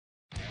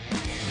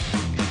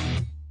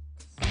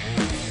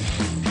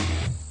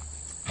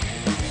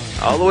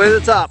All the way to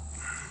the top.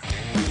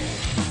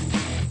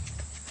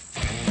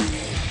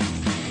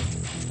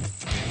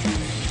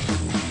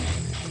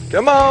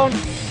 Come on.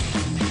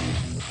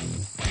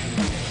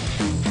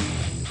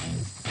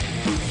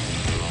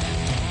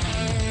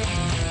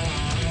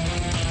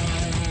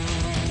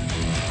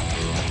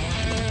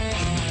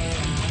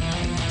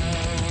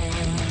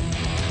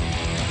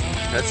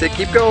 That's it,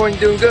 keep going,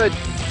 doing good.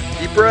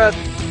 Deep breath.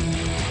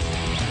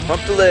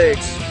 Pump the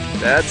legs.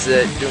 That's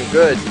it, doing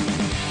good.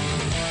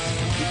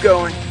 Keep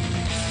going.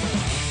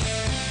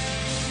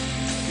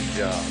 Good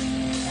job.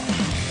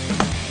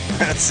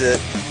 That's it.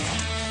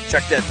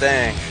 Check that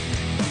thing.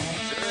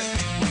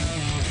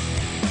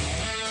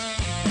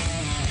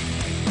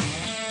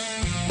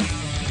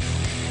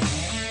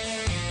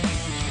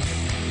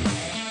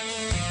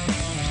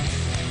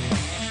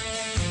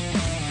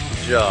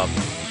 Good job.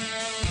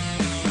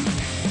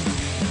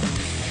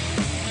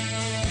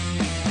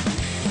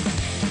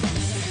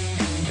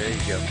 There you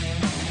go.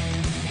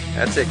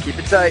 That's it. Keep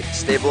it tight.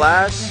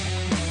 Stabilize.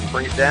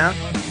 Bring it down.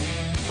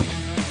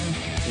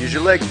 Use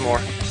your legs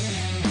more.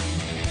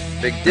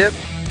 Big dip.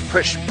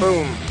 Push.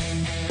 Boom.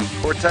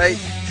 Core tight.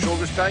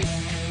 Shoulders tight.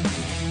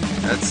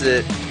 That's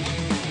it.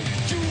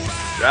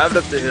 Drive it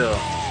up the hill.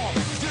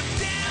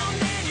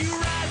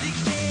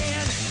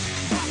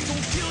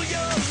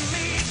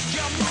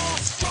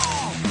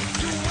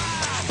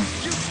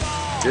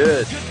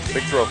 Good.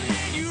 Big throw.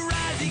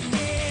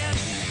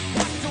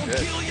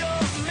 Good.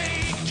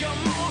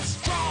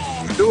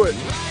 Do it.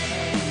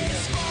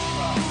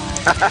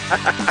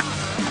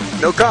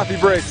 No coffee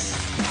breaks.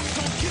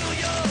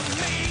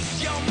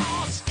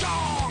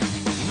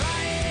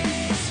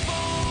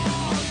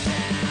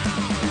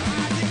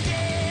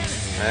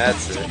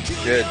 That's it.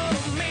 Good.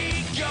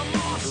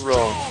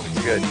 Roll.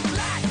 Good.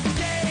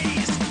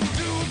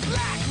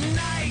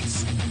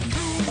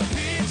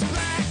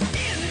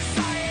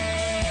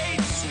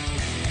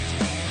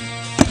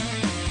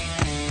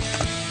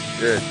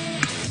 Good.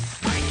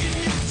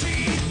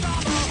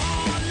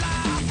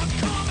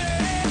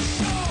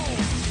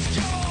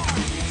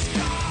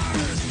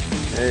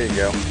 There you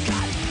go.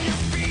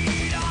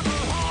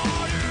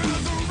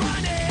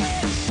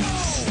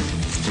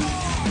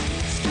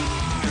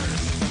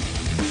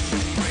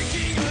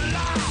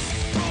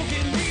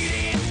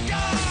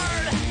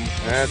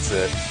 That's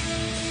it.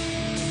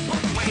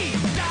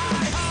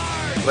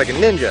 Like a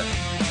ninja.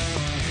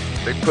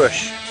 Big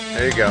push.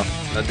 There you go.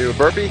 Now do a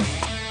burpee.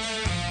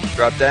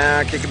 Drop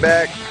down, kick it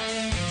back.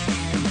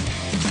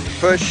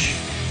 Push.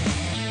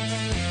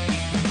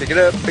 Pick it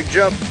up, big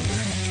jump.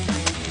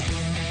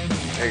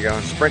 There you go.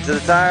 Sprint to the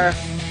tire.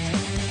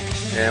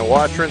 And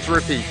watch, rinse,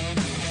 repeat.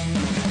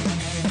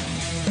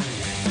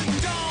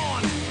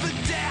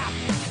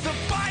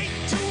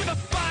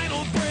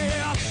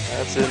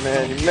 That's it,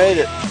 man. You made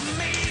it.